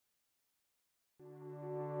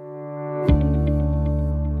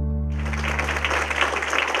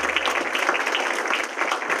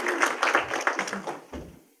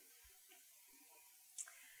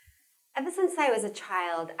I was a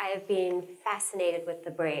child, I have been fascinated with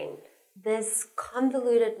the brain. This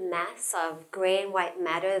convoluted mess of gray and white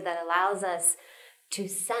matter that allows us to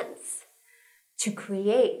sense, to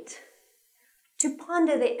create, to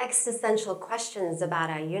ponder the existential questions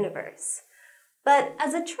about our universe. But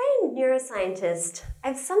as a trained neuroscientist,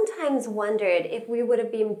 I've sometimes wondered if we would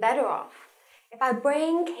have been better off if our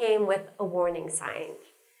brain came with a warning sign,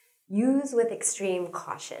 use with extreme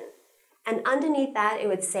caution. And underneath that, it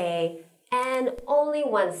would say, and only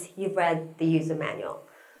once you've read the user manual.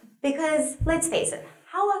 Because let's face it,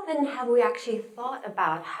 how often have we actually thought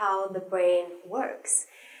about how the brain works?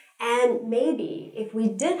 And maybe if we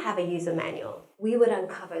did have a user manual, we would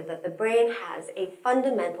uncover that the brain has a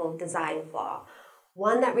fundamental design flaw,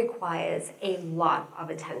 one that requires a lot of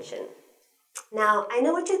attention. Now, I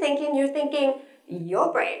know what you're thinking. You're thinking,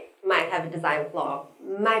 your brain might have a design flaw.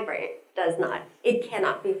 My brain does not. It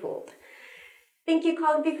cannot be fooled. Think you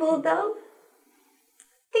can't be fooled, though?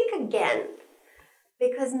 Think again,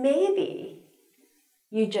 because maybe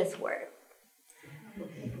you just were.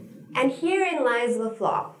 And herein lies the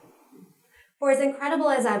flaw. For as incredible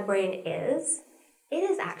as our brain is, it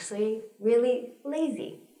is actually really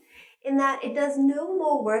lazy, in that it does no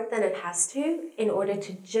more work than it has to in order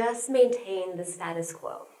to just maintain the status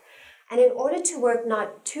quo. And in order to work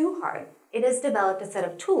not too hard, it has developed a set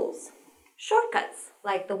of tools, shortcuts,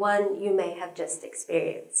 like the one you may have just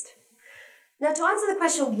experienced. Now, to answer the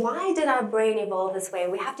question, why did our brain evolve this way,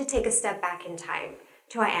 we have to take a step back in time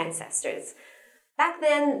to our ancestors. Back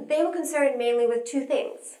then, they were concerned mainly with two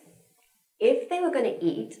things: if they were going to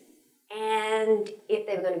eat and if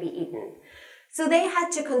they were going to be eaten. So they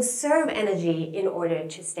had to conserve energy in order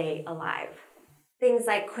to stay alive. Things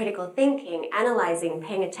like critical thinking, analyzing,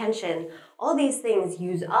 paying attention, all these things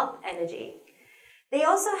use up energy. They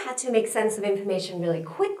also had to make sense of information really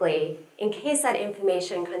quickly in case that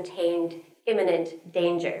information contained imminent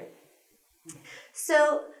danger.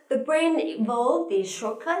 So the brain evolved these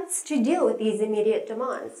shortcuts to deal with these immediate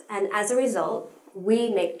demands. And as a result, we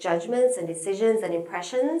make judgments and decisions and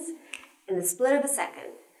impressions in the split of a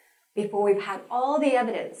second before we've had all the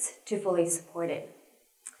evidence to fully support it.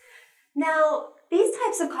 Now, these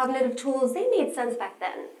types of cognitive tools, they made sense back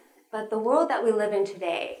then, but the world that we live in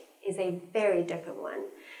today is a very different one.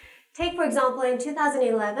 Take, for example, in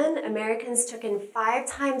 2011, Americans took in 5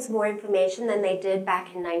 times more information than they did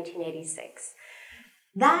back in 1986.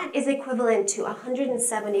 That is equivalent to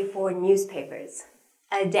 174 newspapers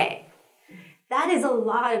a day. That is a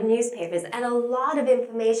lot of newspapers and a lot of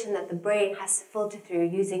information that the brain has to filter through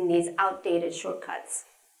using these outdated shortcuts.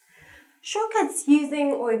 Shortcuts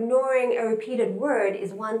using or ignoring a repeated word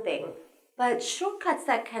is one thing, but shortcuts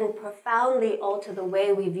that can profoundly alter the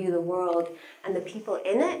way we view the world and the people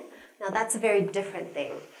in it, now that's a very different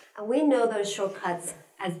thing. And we know those shortcuts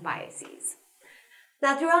as biases.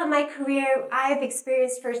 Now, throughout my career, I've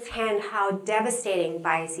experienced firsthand how devastating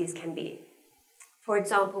biases can be. For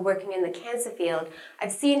example, working in the cancer field,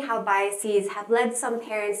 I've seen how biases have led some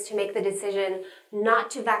parents to make the decision not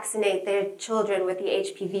to vaccinate their children with the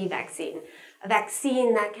HPV vaccine, a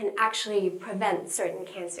vaccine that can actually prevent certain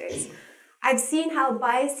cancers. I've seen how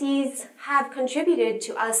biases have contributed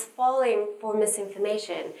to us falling for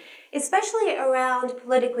misinformation, especially around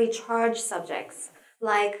politically charged subjects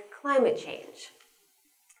like climate change.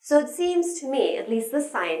 So it seems to me, at least the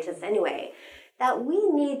scientists anyway, that we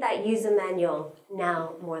need that user manual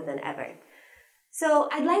now more than ever. So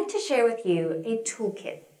I'd like to share with you a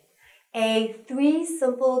toolkit, 3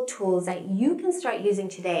 simple tools that you can start using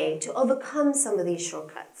today to overcome some of these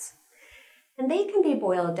shortcuts. And they can be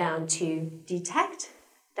boiled down to detect,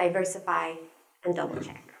 diversify, and double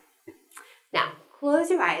check. Now, close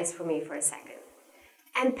your eyes for me for a second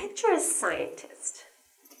and picture a scientist.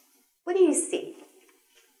 What do you see?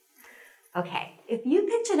 Okay, if you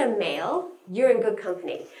pictured a male, you're in good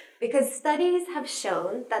company, because studies have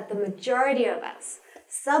shown that the majority of us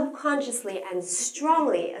subconsciously and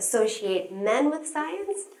strongly associate men with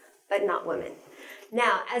science, but not women.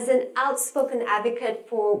 Now, as an outspoken advocate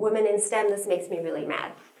for women in STEM, this makes me really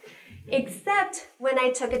mad. Except when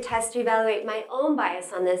I took a test to evaluate my own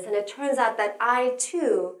bias on this, and it turns out that I,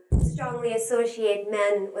 too, strongly associate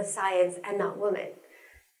men with science and not women.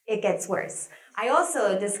 It gets worse. I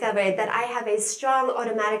also discovered that I have a strong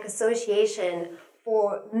automatic association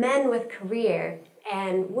for men with career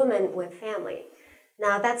and women with family.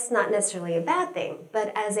 Now, that's not necessarily a bad thing,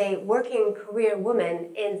 but as a working career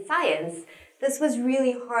woman in science, this was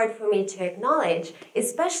really hard for me to acknowledge,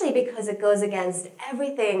 especially because it goes against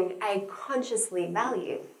everything I consciously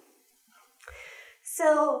value.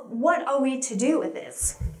 So what are we to do with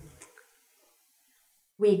this?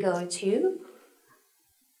 We go to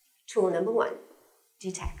Tool number 1,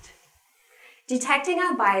 detect. Detecting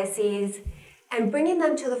our biases and bringing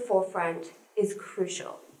them to the forefront is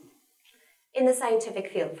crucial. In the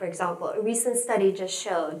scientific field, for example, a recent study just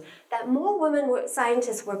showed that more women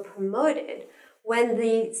scientists were promoted when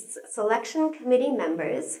the selection committee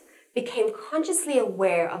members became consciously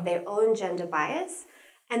aware of their own gender bias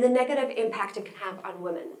and the negative impact it can have on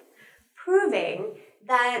women, proving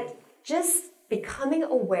that just becoming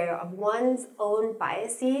aware of one's own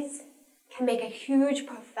biases can make a huge,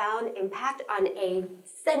 profound impact on a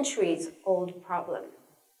centuries-old problem.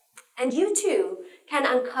 And you too can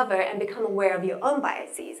uncover and become aware of your own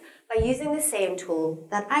biases by using the same tool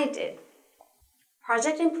that I did.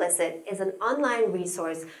 Project Implicit is an online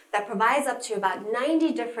resource that provides up to about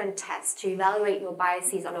 90 different tests to evaluate your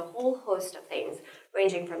biases on a whole host of things,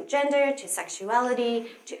 ranging from gender to sexuality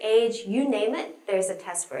to age, you name it, there's a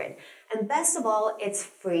test for it. And best of all, it's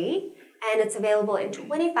free and it's available in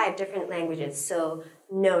 25 different languages, so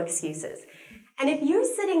no excuses. And if you're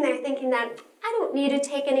sitting there thinking that I don't need to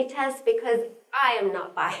take any tests because I am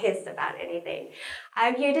not biased about anything,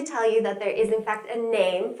 I'm here to tell you that there is in fact a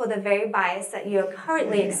name for the very bias that you're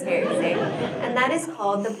currently experiencing, and that is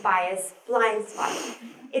called the bias blind spot.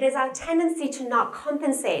 It is our tendency to not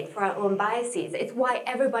compensate for our own biases. It's why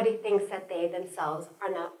everybody thinks that they themselves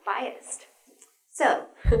are not biased. So,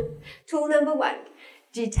 tool number 1,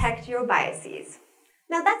 detect your biases.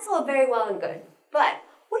 Now that's all very well and good, but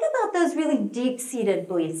what about those really deep-seated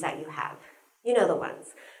beliefs that you have? You know the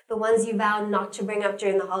ones you vow not to bring up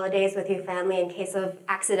during the holidays with your family in case of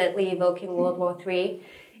accidentally evoking World War III,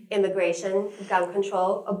 immigration, gun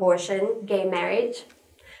control, abortion, gay marriage.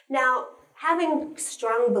 Now, having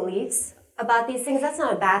strong beliefs about these things, that's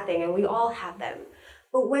not a bad thing, and we all have them.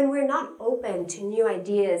 But when we're not open to new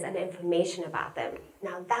ideas and information about them,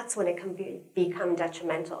 now that's when it can become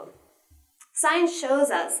detrimental. Science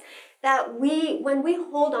shows us that when we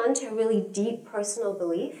hold on to a really deep personal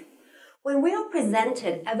belief, when we are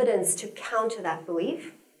presented evidence to counter that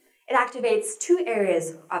belief, it activates 2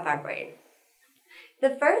 areas of our brain.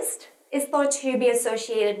 The first is thought to be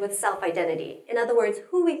associated with self-identity, in other words,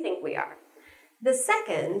 who we think we are. The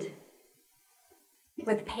second,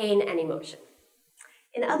 with pain and emotion.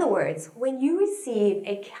 In other words, when you receive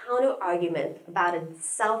a counter-argument about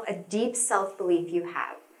a deep self-belief you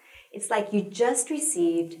have, it's like you just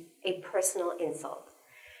received a personal insult.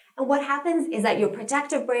 And what happens is that your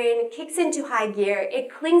protective brain kicks into high gear,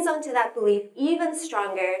 it clings onto that belief even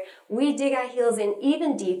stronger, we dig our heels in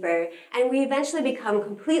even deeper, and we eventually become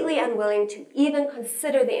completely unwilling to even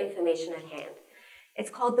consider the information at hand. It's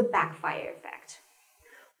called the Backfire Effect.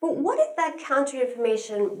 But what if that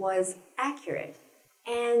counter-information was accurate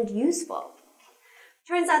and useful?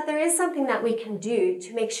 Turns out there is something that we can do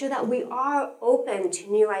to make sure that we are open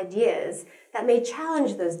to new ideas that may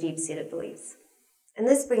challenge those deep-seated beliefs. And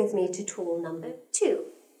this brings me to tool number 2,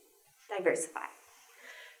 diversify.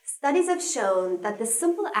 Studies have shown that the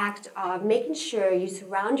simple act of making sure you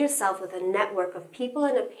surround yourself with a network of people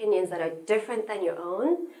and opinions that are different than your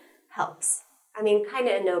own helps. I mean, kind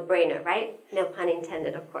of a no-brainer, right? No pun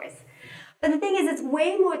intended, of course. But the thing is, it's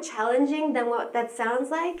way more challenging than what that sounds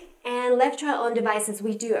like, and left to our own devices,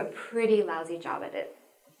 we do a pretty lousy job at it.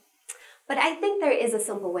 But I think there is a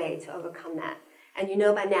simple way to overcome that. And you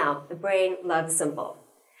know by now, the brain loves simple.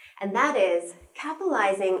 And that is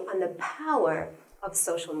capitalizing on the power of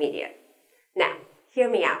social media. Now, hear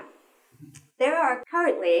me out. There are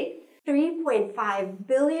currently 3.5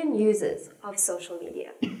 billion users of social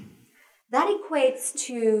media. That equates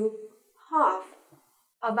to half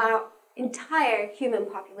of our entire human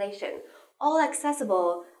population, all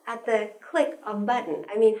accessible at the click of a button.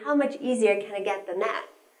 I mean, how much easier can it get than that?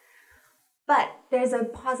 But there's a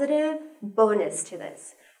positive bonus to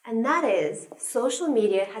this, and that is social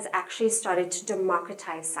media has actually started to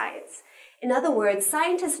democratize science. In other words,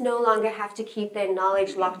 scientists no longer have to keep their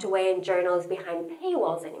knowledge locked away in journals behind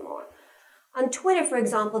paywalls anymore. On Twitter, for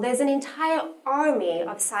example, there's an entire army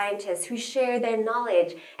of scientists who share their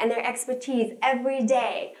knowledge and their expertise every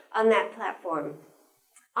day on that platform,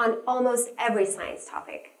 on almost every science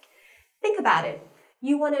topic. Think about it.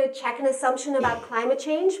 You want to check an assumption about climate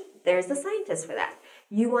change? There's the scientist for that.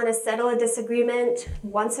 You want to settle a disagreement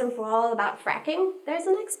once and for all about fracking? There's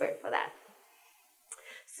an expert for that.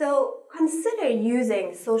 So consider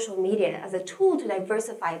using social media as a tool to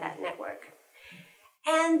diversify that network.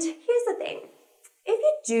 And here's the thing.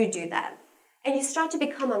 If you do that, and you start to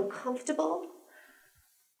become uncomfortable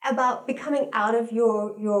about becoming out of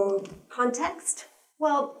your context,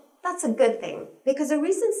 well, that's a good thing. Because a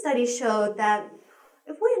recent study showed that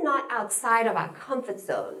if we're not outside of our comfort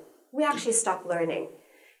zone, we actually stop learning.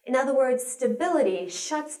 In other words, stability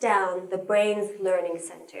shuts down the brain's learning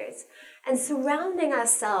centers. And surrounding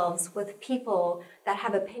ourselves with people that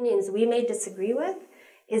have opinions we may disagree with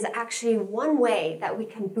is actually one way that we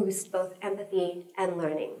can boost both empathy and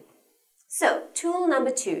learning. So, tool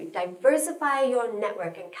number 2, diversify your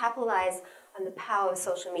network and capitalize on the power of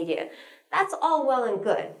social media. That's all well and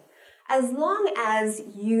good, as long as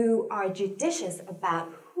you are judicious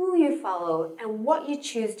about who you follow and what you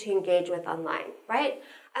choose to engage with online, right?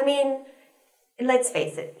 I mean, let's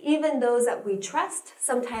face it, even those that we trust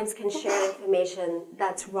sometimes can share information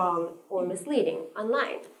that's wrong or misleading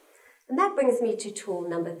online. And that brings me to tool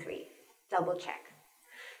number 3, double check.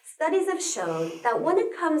 Studies have shown that when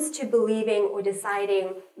it comes to believing or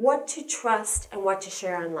deciding what to trust and what to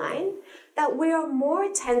share online, that we are more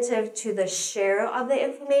attentive to the share of the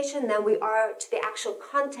information than we are to the actual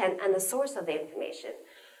content and the source of the information.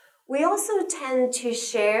 We also tend to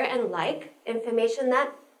share and like information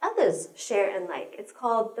that others share and like. It's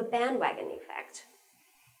called the bandwagon effect.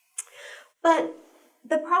 But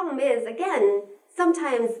the problem is, again,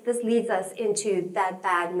 sometimes this leads us into that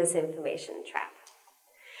bad misinformation trap.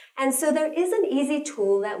 And so there is an easy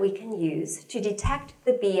tool that we can use to detect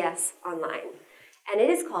the BS online, and it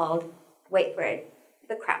is called Waetford,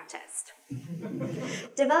 the crap test.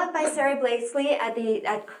 Developed by Sarah Blakeslee at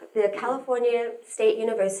the California State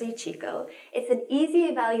University, Chico, it's an easy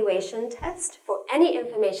evaluation test for any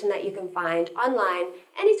information that you can find online,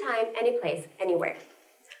 anytime, anyplace, anywhere.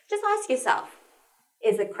 Just ask yourself,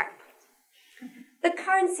 is it crap? The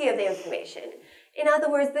currency of the information. In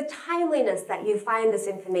other words, the timeliness that you find this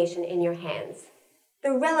information in your hands.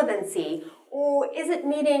 The relevancy, or is it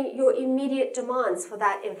meeting your immediate demands for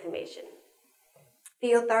that information?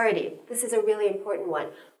 The authority. This is a really important one.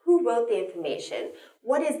 Who wrote the information?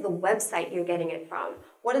 What is the website you're getting it from?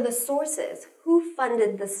 What are the sources? Who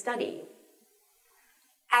funded the study?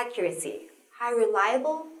 Accuracy. How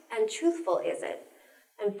reliable and truthful is it?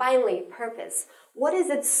 And finally, purpose. What is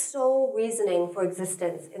its sole reasoning for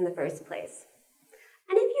existence in the first place?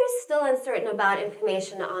 And if you're still uncertain about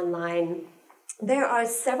information online, there are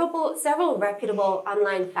several reputable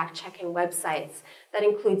online fact-checking websites that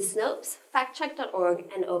include Snopes, factcheck.org,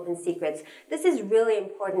 and Open Secrets. This is really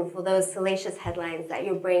important for those salacious headlines that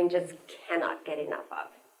your brain just cannot get enough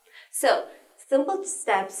of. So, simple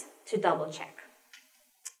steps to double check.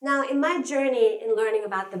 Now, in my journey in learning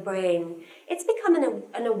about the brain, it's become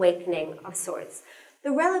an awakening of sorts.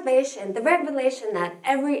 The revelation that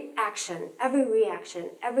every action, every reaction,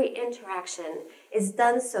 every interaction is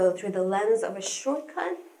done so through the lens of a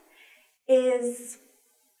shortcut is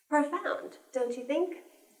profound, don't you think?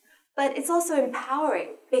 But it's also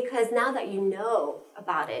empowering, because now that you know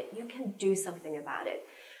about it, you can do something about it.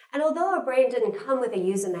 And although our brain didn't come with a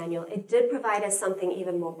user manual, it did provide us something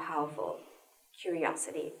even more powerful: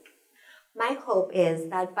 curiosity. My hope is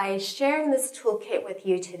that by sharing this toolkit with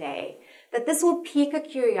you today, that this will pique a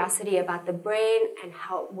curiosity about the brain and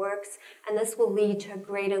how it works, and this will lead to a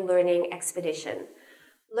greater learning expedition.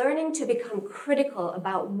 Learning to become critical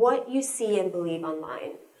about what you see and believe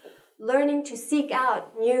online. Learning to seek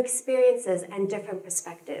out new experiences and different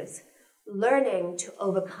perspectives. Learning to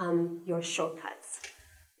overcome your shortcuts.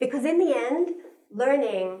 Because in the end,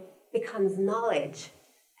 learning becomes knowledge,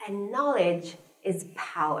 and knowledge is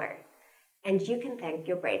power. And you can thank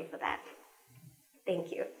your brain for that.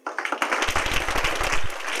 Thank you.